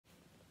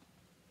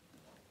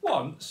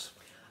Once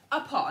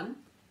upon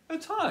a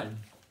time.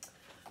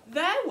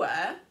 there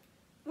were...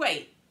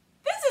 Wait,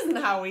 this isn't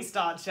how we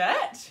start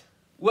church.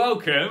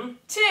 Welcome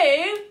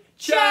To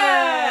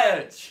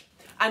church!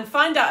 And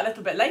find out a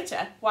little bit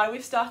later why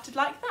we've started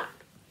like that.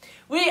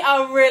 We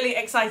are really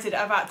excited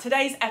about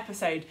today's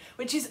episode,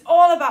 which is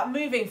all about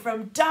moving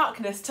from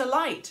darkness to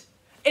light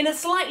in a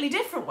slightly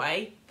different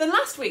way than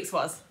last week's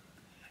was.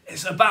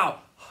 It's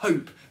about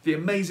hope, the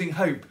amazing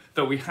hope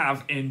that we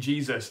have in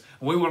Jesus.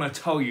 And we want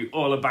to tell you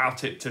all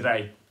about it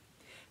today.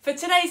 For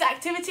today's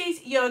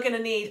activities, you're going to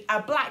need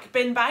a black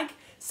bin bag,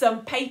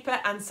 some paper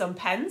and some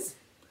pens.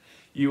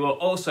 You will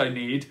also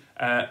need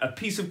a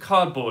piece of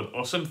cardboard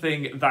or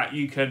something that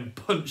you can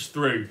punch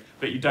through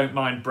that you don't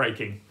mind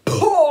breaking.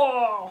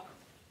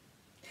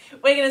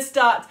 We're going to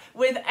start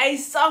with a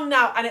song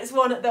now, and it's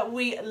one that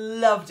we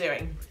love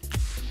doing.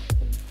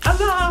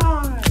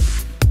 Alive!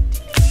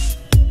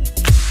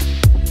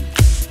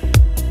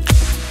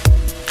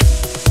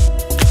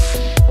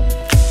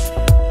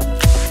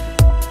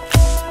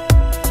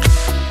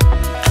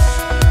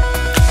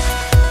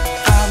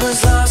 I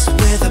was lost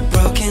with a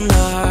broken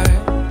heart.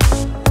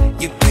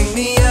 You picked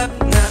me up,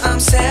 now I'm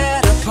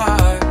set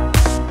apart.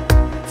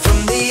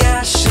 From the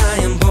ash I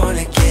am born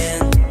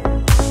again,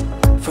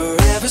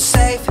 forever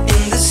safe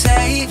in the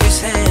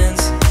Savior's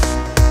hands.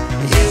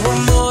 You are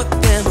more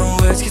than my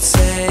words could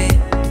say.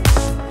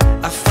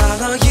 I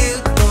follow you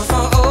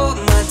for all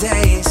my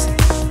days.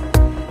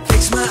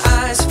 Fix my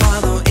eyes,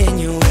 follow in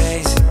your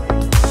ways.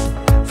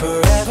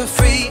 Forever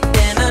free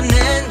in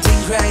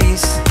unending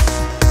grace.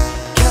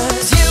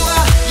 Cause you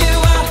are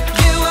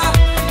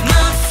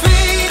my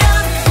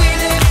freedom. We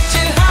lift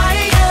you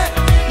higher,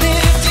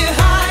 lift you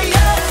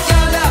higher.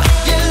 Your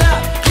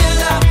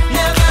love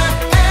never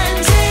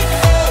ending.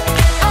 Oh,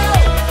 oh,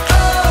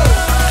 oh.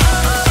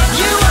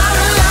 You are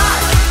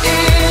alive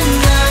in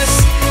us.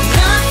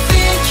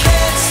 Nothing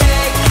can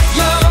take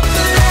your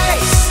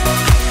place.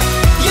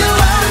 You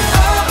are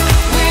all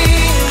we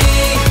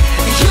need.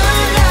 Your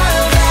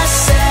love has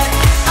set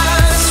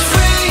us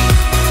free.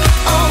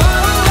 Oh,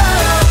 oh,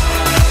 oh.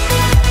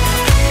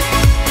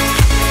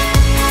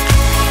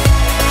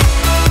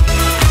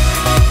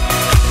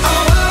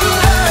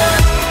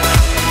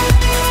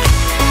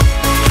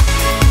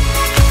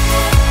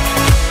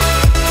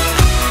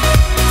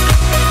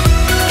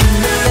 In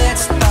the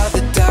midst of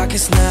the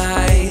darkest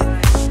night,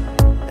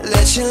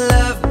 let your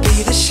love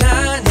be the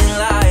shining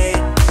light,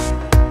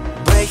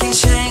 breaking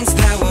chains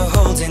that were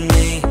holding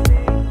me.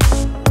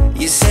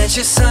 You sent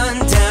your son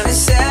down and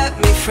set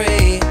me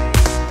free.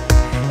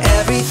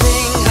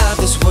 Everything of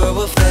this world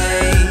will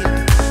fade.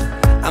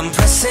 I'm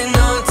pressing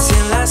on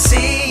till I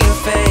see your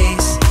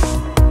face.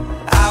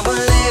 I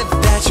will live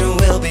that your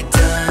will be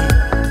done.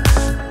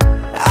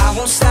 I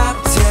won't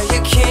stop till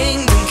your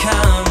kingdom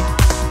come.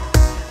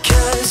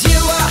 Cause you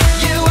are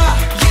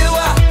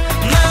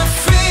my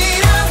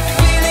freedom.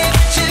 We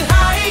lift you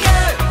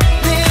higher,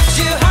 lift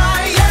you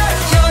higher.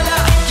 Your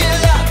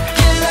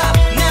love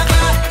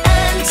never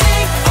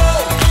ending.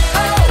 Oh,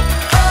 oh,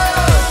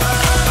 oh.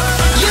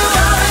 You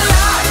are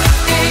alive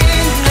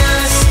in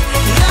us.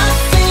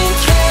 Nothing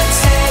can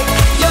take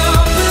your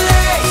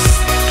place.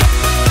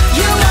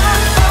 You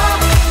are all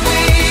we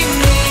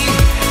need.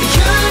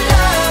 Your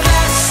love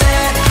has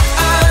set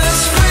us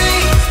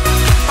free.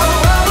 Oh,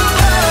 oh,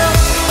 oh.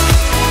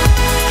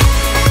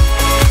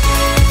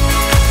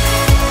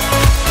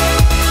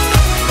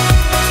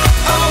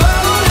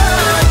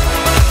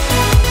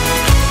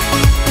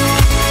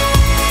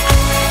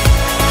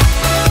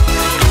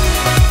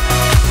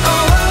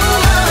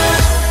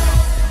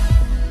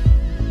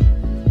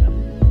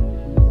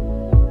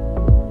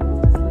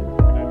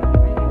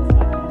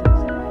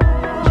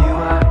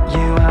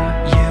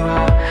 You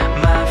are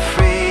my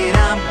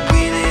freedom.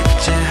 We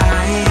lift you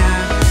higher.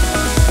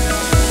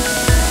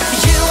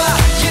 You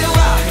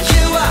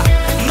are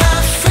my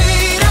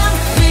freedom.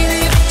 We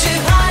lift you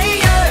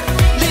higher,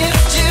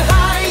 lift you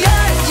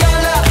higher. Your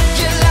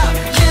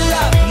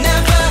love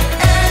never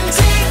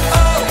ending.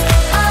 Oh,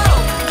 oh,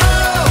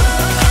 oh.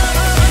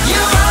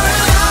 You are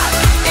alive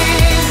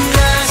in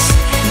us.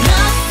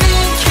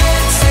 Nothing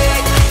can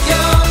take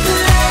your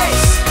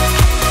place.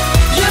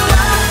 You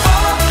are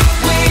all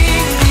we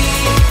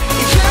need.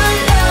 Your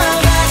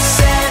love has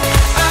set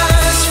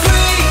us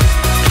free.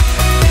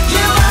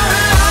 You are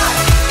alive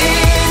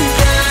in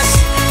us.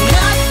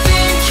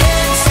 Nothing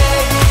can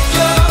take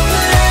your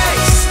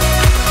place.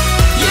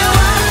 You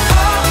are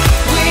all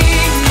we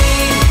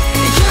need.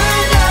 Your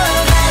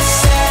love has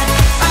set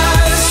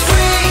us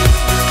free.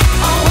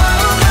 Oh,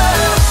 oh,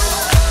 oh.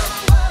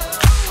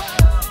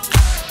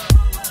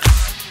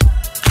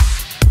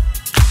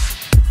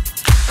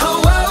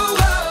 Oh, oh,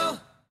 oh.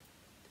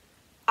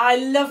 I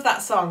love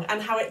that song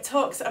and how it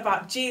talks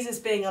about Jesus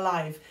being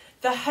alive,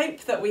 the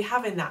hope that we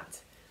have in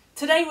that.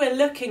 Today we're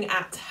looking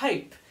at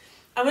hope,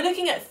 and we're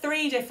looking at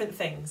three different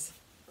things.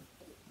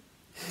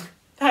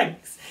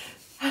 Thanks.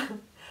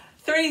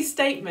 Three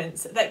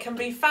statements that can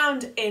be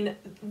found in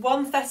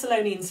 1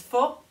 Thessalonians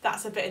 4,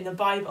 that's a bit in the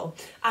Bible.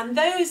 And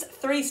those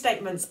three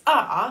statements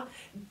are,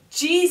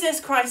 Jesus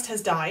Christ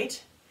has died,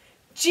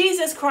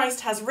 Jesus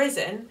Christ has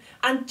risen,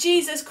 and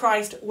Jesus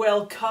Christ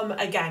will come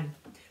again.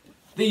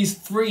 These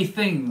three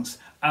things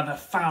are the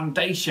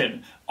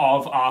foundation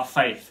of our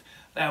faith.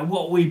 They're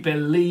what we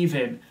believe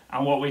in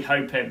and what we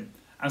hope in.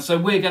 And so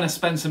we're going to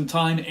spend some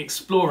time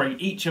exploring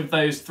each of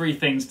those three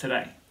things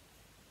today.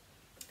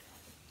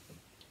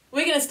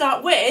 We're going to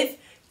start with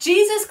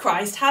Jesus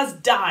Christ has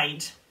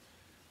died.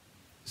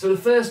 So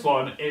the first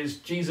one is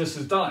Jesus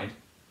has died.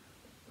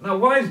 Now,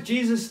 why is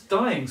Jesus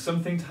dying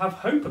something to have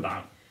hope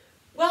about?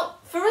 Well,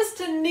 for us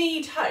to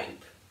need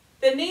hope,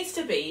 there needs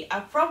to be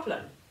a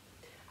problem.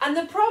 And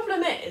the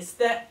problem is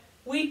that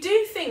we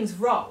do things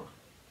wrong.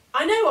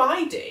 I know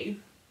I do.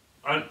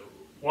 And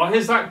why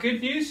is that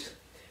good news?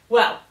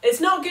 Well, it's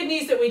not good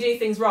news that we do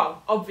things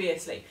wrong,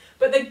 obviously.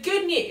 But the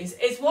good news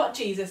is what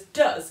Jesus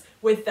does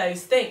with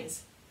those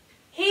things.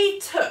 He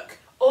took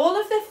all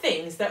of the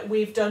things that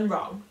we've done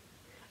wrong,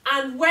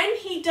 and when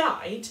he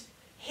died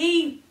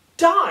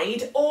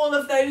all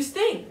of those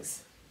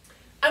things.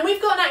 And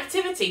we've got an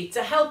activity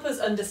to help us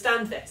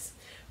understand this.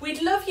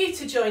 We'd love you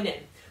to join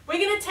in. We're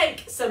going to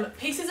take some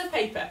pieces of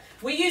paper.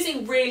 We're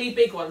using really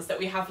big ones that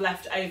we have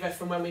left over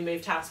from when we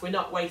moved house. We're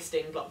not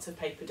wasting lots of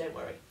paper, don't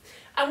worry.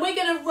 And we're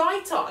going to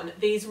write on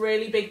these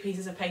really big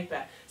pieces of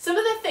paper some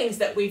of the things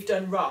that we've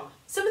done wrong,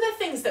 some of the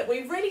things that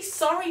we're really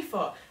sorry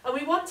for, and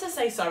we want to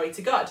say sorry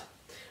to God.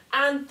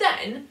 And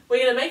then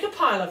we're going to make a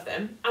pile of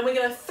them, and we're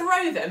going to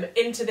throw them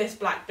into this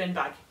black bin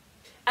bag.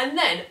 And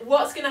then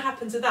what's going to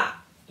happen to that?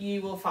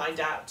 You will find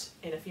out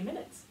in a few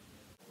minutes.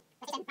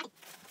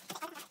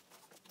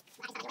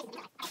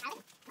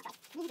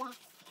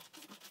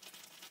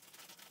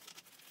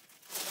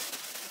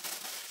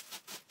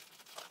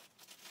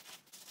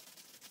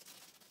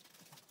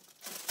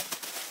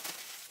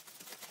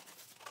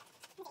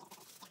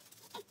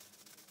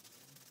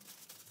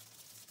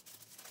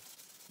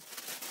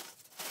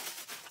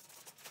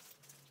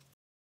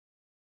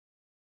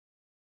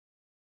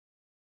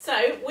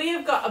 So we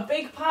have got a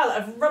big pile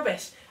of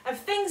rubbish, of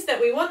things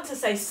that we want to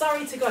say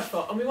sorry to God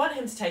for, and we want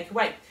him to take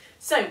away.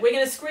 So we're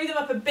going to screw them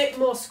up a bit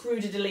more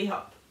screw-diddly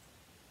up.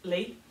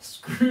 Lee?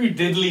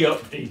 Screw-diddly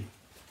up, Lee.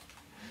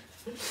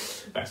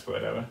 Best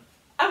word ever.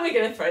 And we're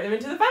going to throw them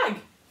into the bag.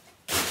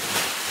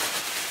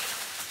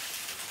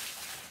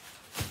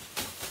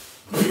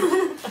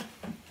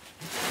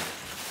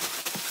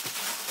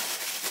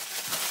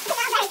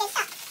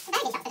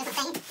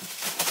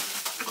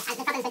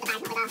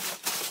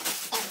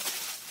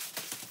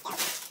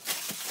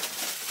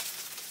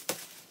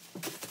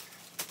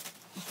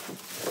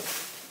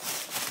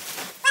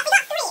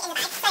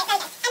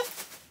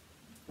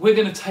 We're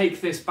going to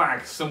take this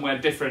bag somewhere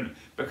different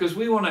because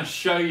we want to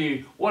show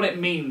you what it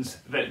means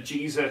that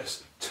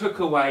Jesus took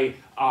away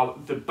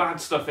the bad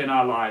stuff in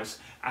our lives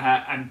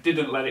and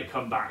didn't let it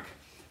come back.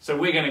 So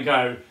we're going to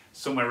go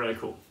somewhere really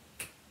cool.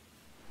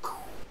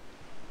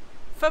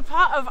 For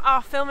part of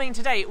our filming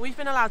today, we've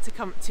been allowed to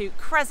come to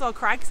Cresswell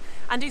Crags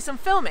and do some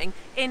filming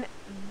in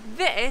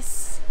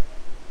this...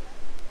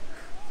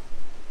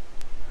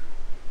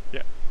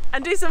 Yeah.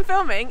 And do some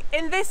filming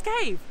in this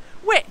cave,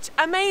 which,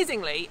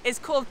 amazingly, is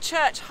called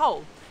Church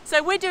Hole.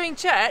 So we're doing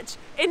church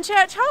in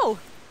Church Hole.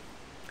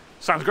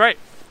 Sounds great.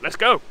 Let's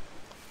go.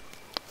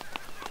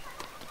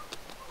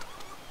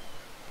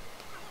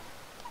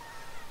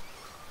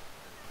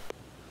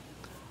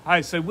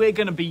 Hi, so we're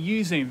going to be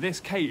using this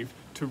cave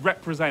to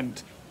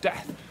represent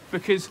death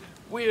because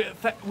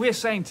we're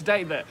saying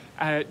today that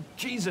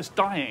Jesus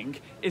dying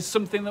is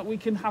something that we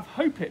can have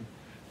hope in.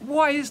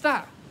 Why is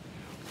that?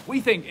 We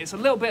think it's a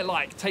little bit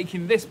like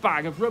taking this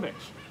bag of rubbish.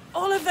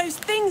 All of those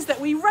things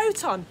that we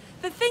wrote on,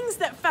 the things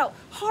that felt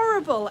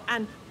horrible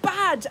and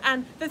bad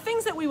and the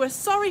things that we were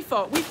sorry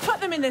for, we've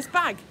put them in this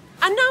bag.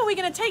 And now we're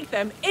going to take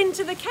them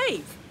into the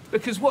cave.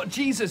 Because what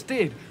Jesus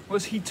did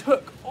was he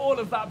took all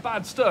of that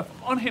bad stuff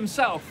on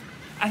himself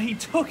and he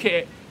took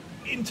it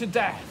into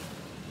death.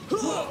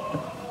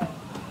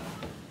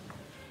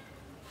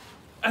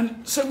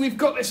 And so we've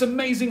got this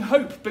amazing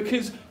hope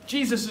because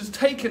Jesus has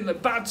taken the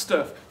bad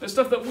stuff, the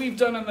stuff that we've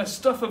done and the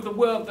stuff of the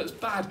world that's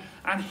bad,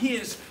 and he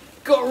has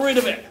got rid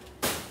of it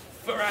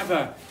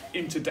forever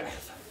into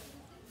death.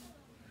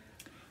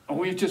 And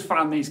we've just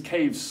found these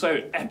caves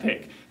so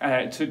epic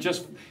to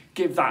just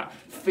give that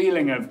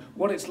feeling of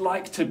what it's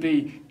like to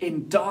be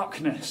in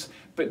darkness,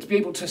 but to be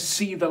able to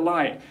see the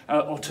light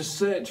or to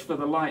search for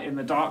the light in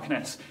the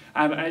darkness.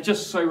 And it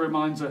just so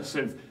reminds us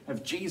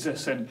of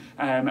Jesus and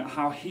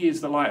how he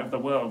is the light of the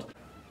world.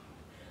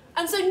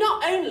 And so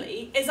not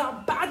only is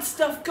our bad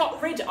stuff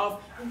got rid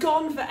of,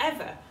 gone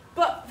forever,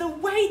 but the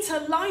way to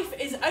life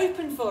is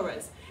open for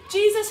us.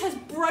 Jesus has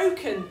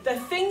broken the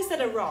things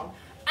that are wrong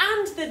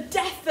and the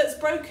death that's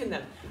broken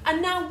them.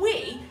 And now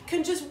we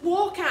can just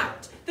walk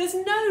out. There's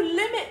no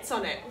limits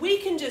on it. We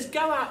can just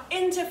go out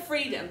into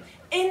freedom,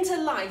 into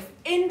life,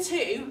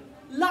 into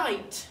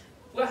light.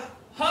 Well,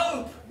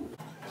 hope!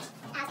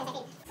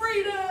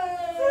 Freedom!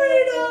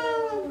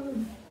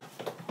 Freedom!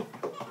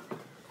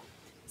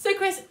 So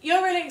Chris,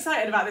 you're really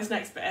excited about this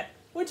next bit.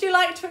 Would you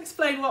like to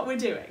explain what we're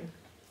doing?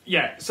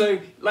 Yeah, so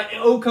like it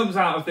all comes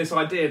out of this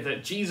idea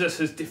that Jesus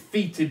has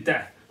defeated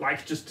death,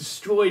 like just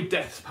destroyed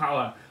death's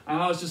power.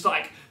 And I was just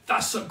like,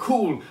 that's so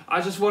cool.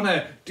 I just want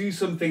to do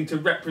something to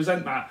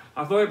represent that.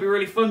 I thought it'd be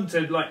really fun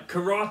to like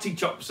karate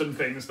chop some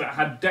things that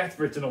had death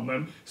written on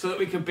them so that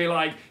we could be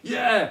like,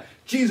 yeah,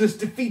 Jesus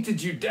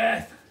defeated you,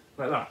 death.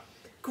 Like that.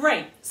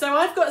 Great. So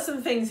I've got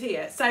some things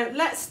here. So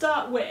let's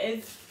start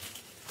with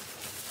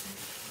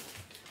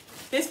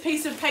this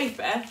piece of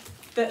paper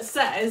that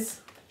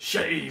says...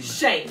 Shame.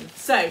 Shame.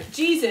 So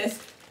Jesus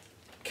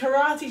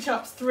karate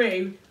chops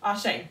through our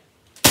shame.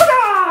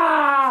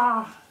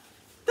 Ta-da!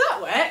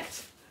 That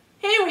worked.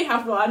 Here we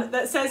have one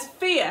that says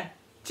fear.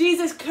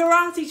 Jesus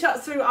karate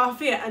chops through our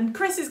fear, and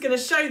Chris is going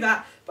to show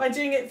that by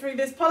doing it through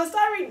this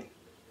polystyrene.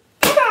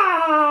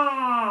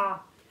 Ta-da!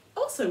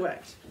 Also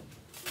worked.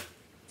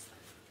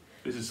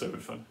 This is so much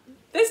fun.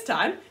 This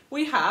time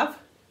we have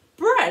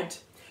bread,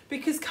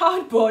 because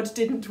cardboard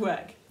didn't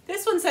work.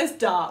 This one says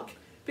dark,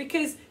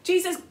 because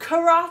Jesus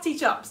karate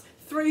chops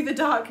through the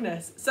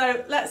darkness.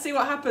 So let's see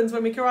what happens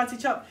when we karate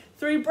chop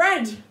through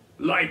bread.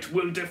 Light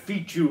will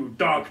defeat you,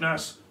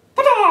 darkness.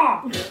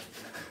 Ta-da!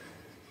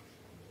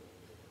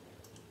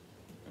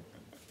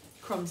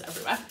 Crumbs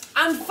everywhere.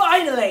 And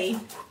finally,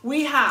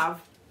 we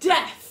have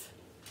death.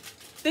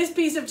 This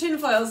piece of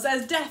tinfoil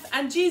says death,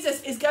 and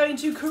Jesus is going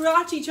to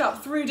karate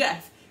chop through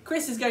death.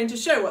 Chris is going to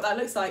show what that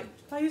looks like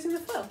by using the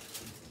foil.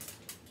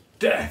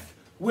 Death,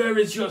 where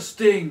is your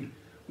sting?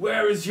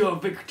 Where is your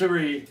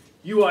victory?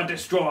 You are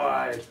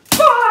destroyed.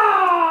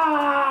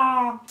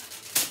 Ah!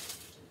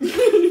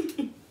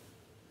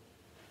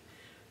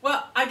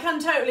 Well, I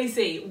can totally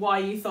see why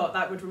you thought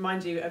that would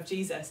remind you of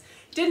Jesus.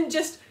 He didn't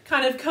just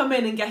kind of come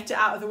in and get it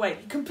out of the way.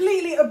 He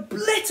completely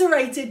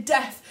obliterated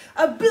death,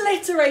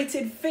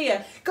 obliterated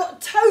fear,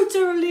 got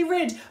totally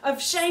rid of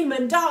shame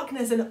and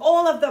darkness and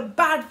all of the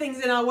bad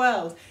things in our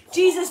world.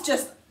 Jesus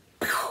just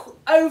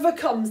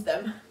overcomes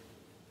them.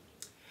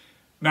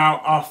 Now,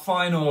 our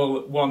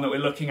final one that we're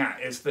looking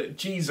at is that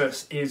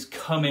Jesus is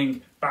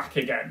coming back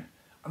again.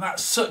 And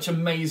that's such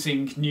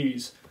amazing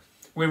news.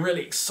 We're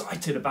really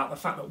excited about the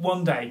fact that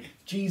one day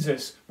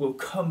Jesus will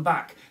come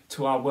back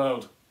to our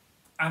world.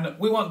 And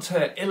we want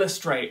to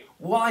illustrate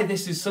why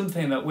this is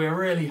something that we're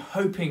really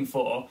hoping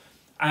for.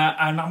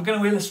 And I'm going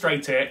to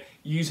illustrate it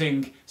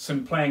using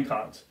some playing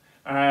cards.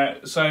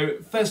 So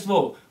first of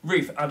all,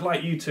 Ruth, I'd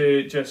like you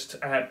to just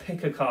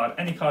pick a card,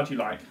 any card you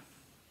like.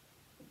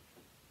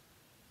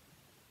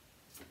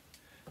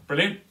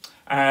 Brilliant.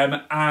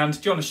 And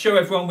do you want to show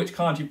everyone which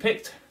card you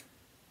picked?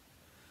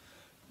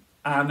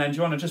 And then do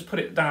you want to just put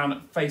it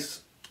down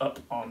face up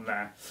on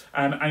there?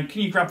 And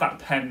can you grab that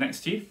pen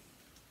next to you?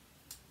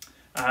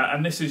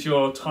 And this is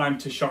your time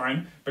to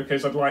shine,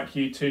 because I'd like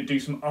you to do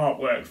some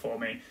artwork for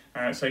me.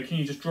 So can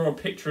you just draw a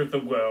picture of the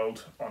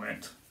world on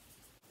it?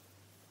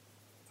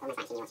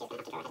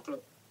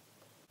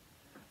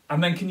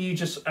 And then can you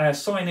just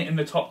sign it in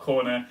the top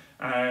corner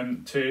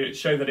to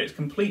show that it's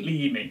completely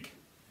unique?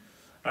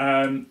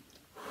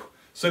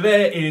 So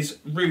there is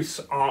Ruth's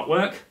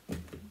artwork.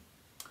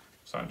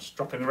 So I'm just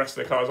dropping the rest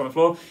of the cards on the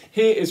floor.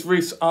 Here is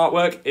Ruth's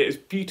artwork. It is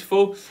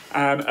beautiful,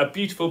 a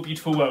beautiful,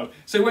 beautiful world.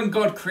 So when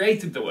God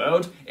created the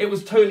world, it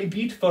was totally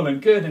beautiful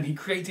and good, and he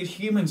created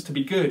humans to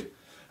be good.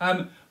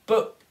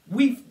 But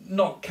we've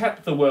not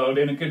kept the world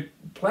in a good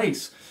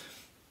place.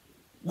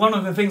 One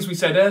of the things we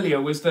said earlier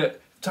was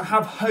that to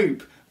have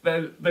hope,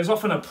 there's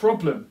often a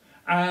problem.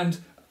 And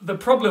the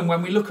problem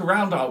when we look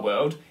around our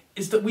world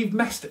is that we've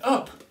messed it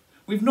up.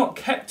 We've not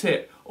kept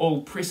it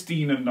all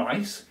pristine and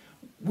nice.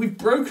 We've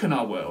broken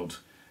our world.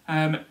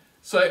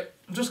 So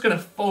I'm just going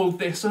to fold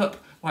this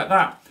up like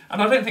that.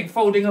 And I don't think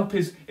folding up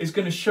is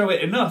going to show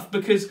it enough,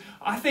 because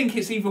I think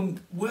it's even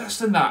worse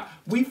than that.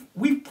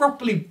 We've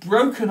properly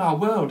broken our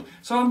world.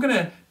 So I'm going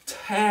to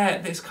tear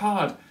this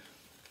card.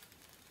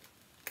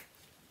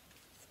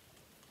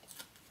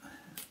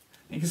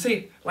 You can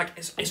see, like,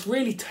 it's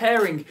really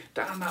tearing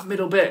down that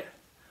middle bit,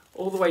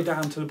 all the way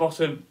down to the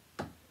bottom.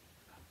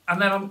 And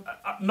then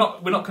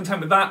we're not content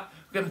with that.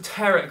 We're going to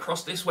tear it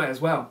across this way as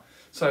well.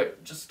 So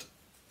just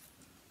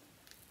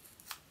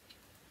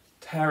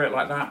tear it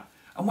like that.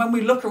 And when we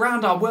look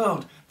around our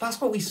world,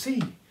 that's what we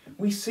see.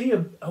 We see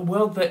a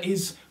world that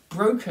is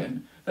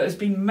broken, that has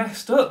been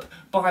messed up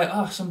by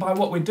us and by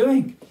what we're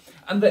doing,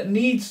 and that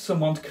needs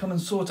someone to come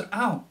and sort it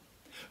out.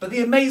 But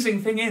the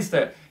amazing thing is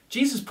that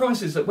Jesus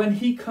promises that when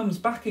he comes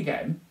back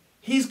again,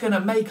 he's going to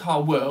make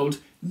our world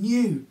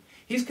new.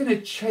 He's going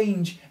to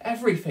change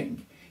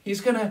everything.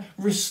 He's going to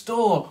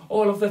restore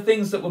all of the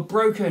things that were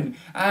broken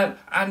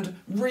and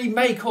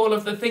remake all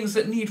of the things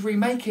that need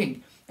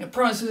remaking. It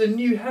promises a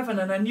new heaven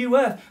and a new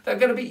earth that are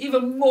going to be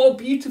even more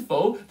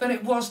beautiful than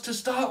it was to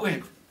start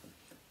with.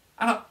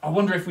 And I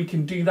wonder if we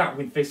can do that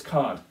with this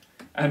card.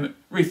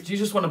 Ruth, do you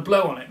just want to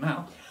blow on it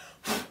now?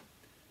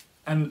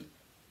 And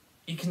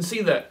you can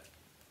see that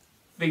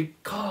the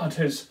card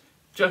has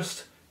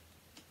just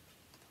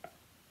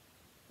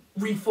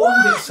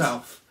reformed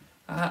itself.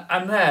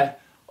 And there,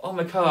 on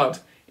the card,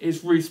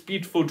 is Ruth's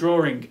beautiful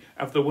drawing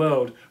of the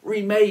world,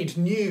 remade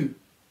new.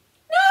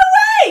 No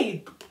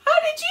way!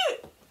 How did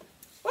you...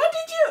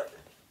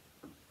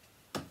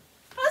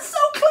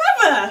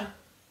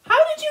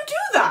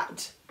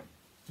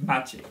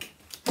 Magic.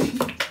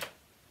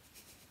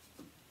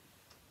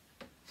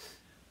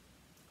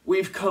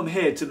 We've come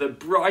here to the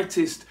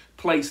brightest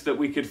place that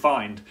we could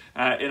find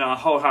in our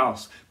whole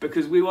house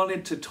because we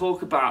wanted to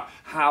talk about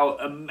how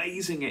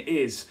amazing it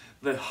is,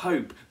 the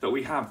hope that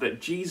we have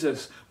that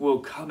Jesus will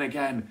come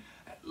again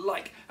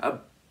like a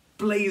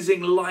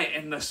blazing light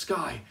in the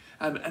sky,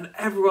 and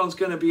everyone's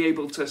going to be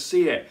able to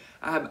see it,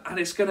 and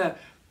it's going to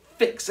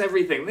fix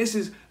everything. This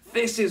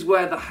is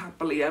where the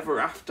happily ever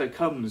after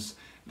comes.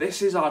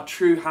 This is our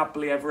true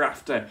happily ever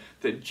after,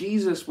 that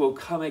Jesus will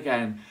come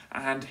again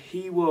and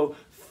he will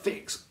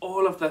fix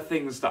all of the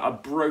things that are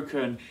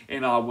broken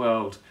in our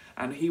world,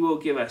 and he will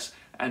give us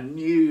a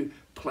new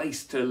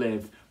place to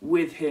live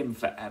with him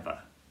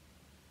forever.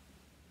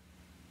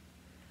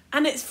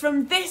 And it's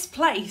from this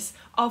place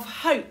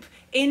of hope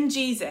in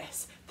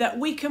Jesus that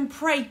we can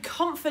pray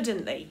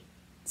confidently.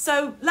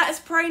 So let's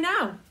pray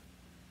now.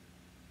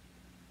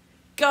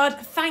 God,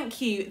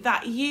 thank you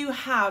that you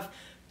have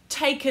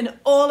taken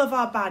all of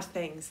our bad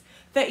things,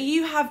 that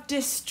you have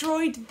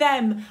destroyed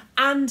them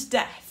and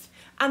death,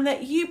 and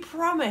that you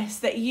promise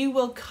that you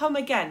will come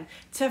again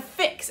to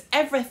fix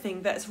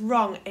everything that's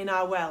wrong in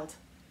our world.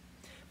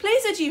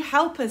 Please would you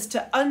help us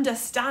to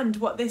understand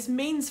what this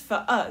means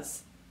for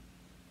us.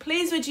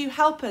 Please would you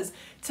help us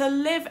to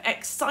live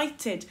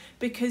excited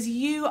because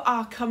you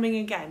are coming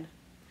again.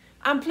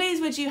 And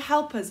please would you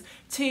help us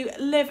to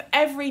live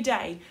every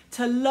day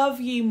to love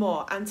you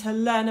more and to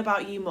learn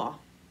about you more.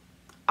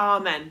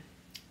 Amen.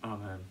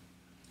 Amen.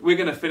 We're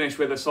going to finish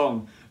with a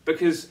song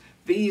because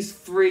these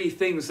three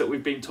things that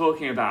we've been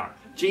talking about,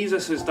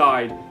 Jesus has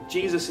died,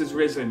 Jesus has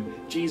risen,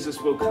 Jesus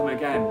will come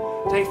again,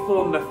 they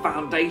form the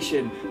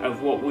foundation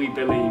of what we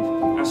believe.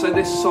 And so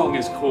this song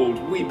is called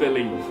We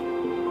Believe.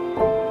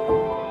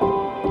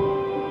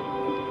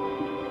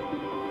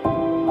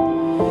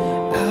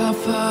 Our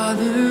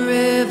Father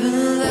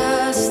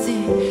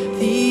everlasting,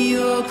 the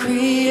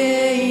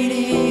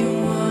all-creating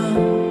one,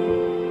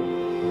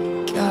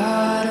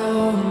 God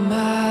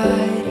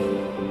Almighty,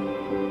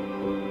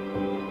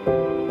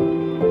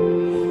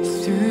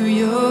 through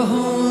your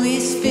Holy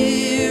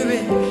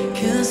Spirit,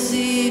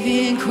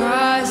 conceiving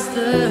Christ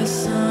the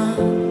Son,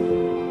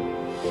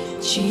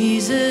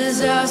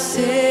 Jesus our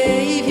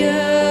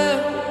Savior.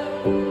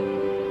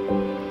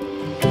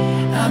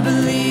 I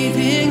believe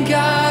in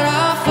God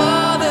our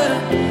Father,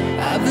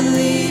 I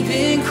believe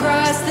in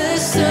Christ the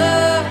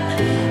Son,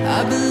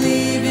 I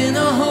believe in the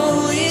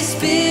Holy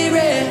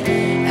Spirit,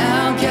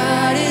 our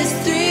God is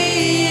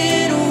three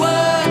in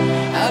one.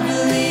 I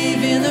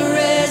believe in the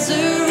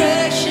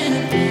resurrection,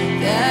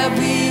 that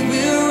we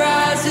will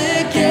rise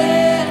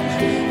again,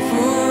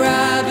 for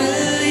I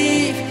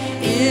believe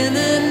in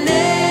the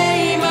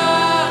name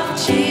of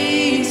Jesus.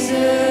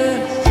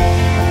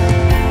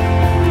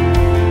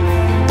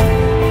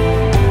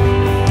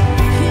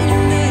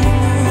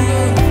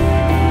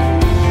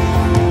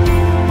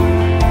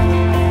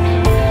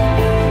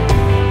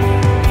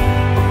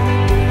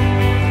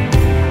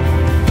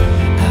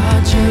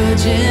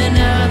 And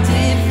our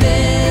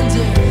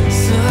defender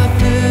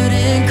suffered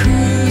and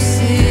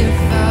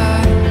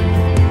crucified.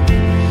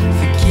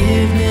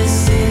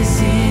 Forgiveness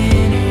is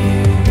in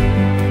you.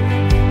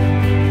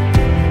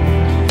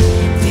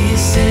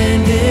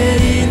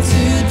 Descended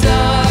into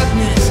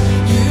darkness,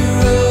 you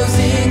rose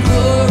in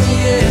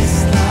glorious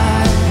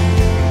light,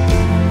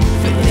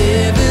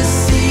 forever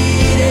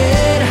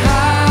seated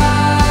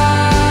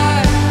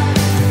high.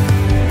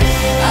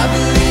 I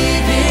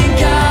believe in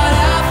God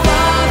our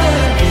Father,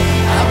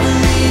 I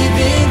believe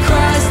in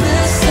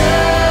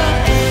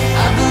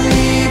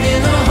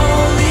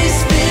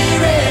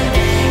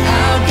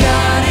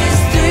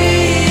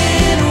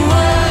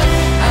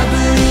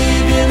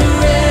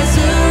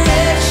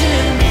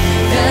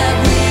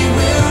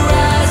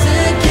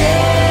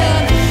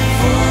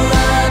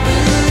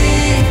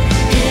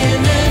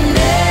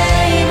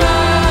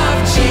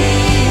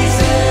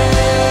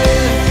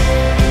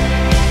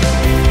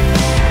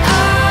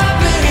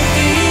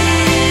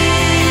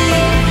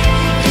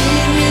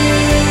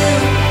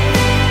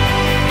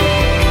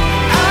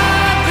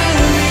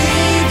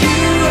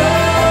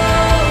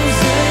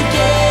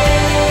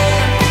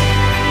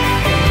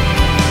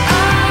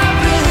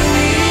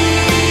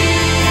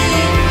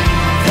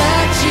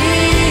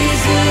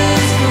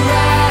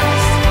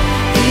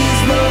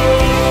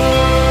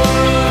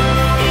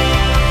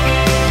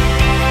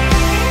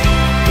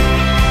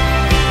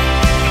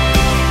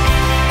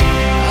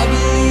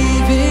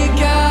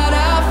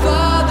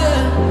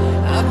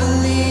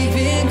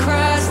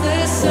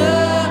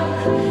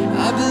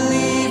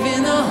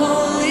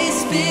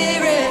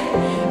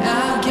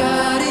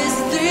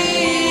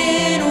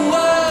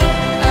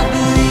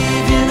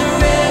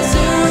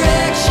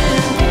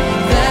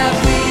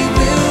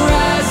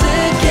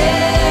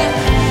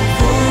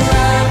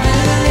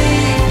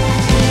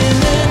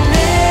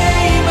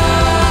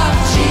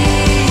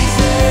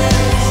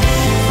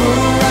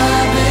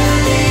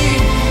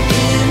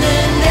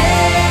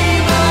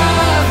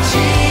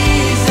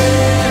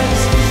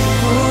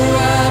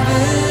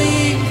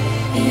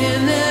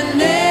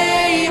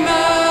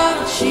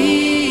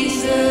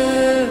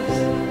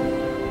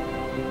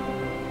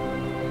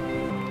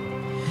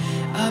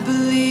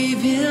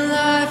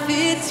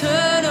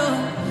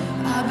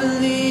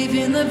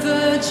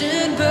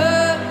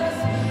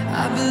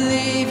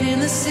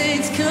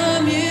saints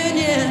commune.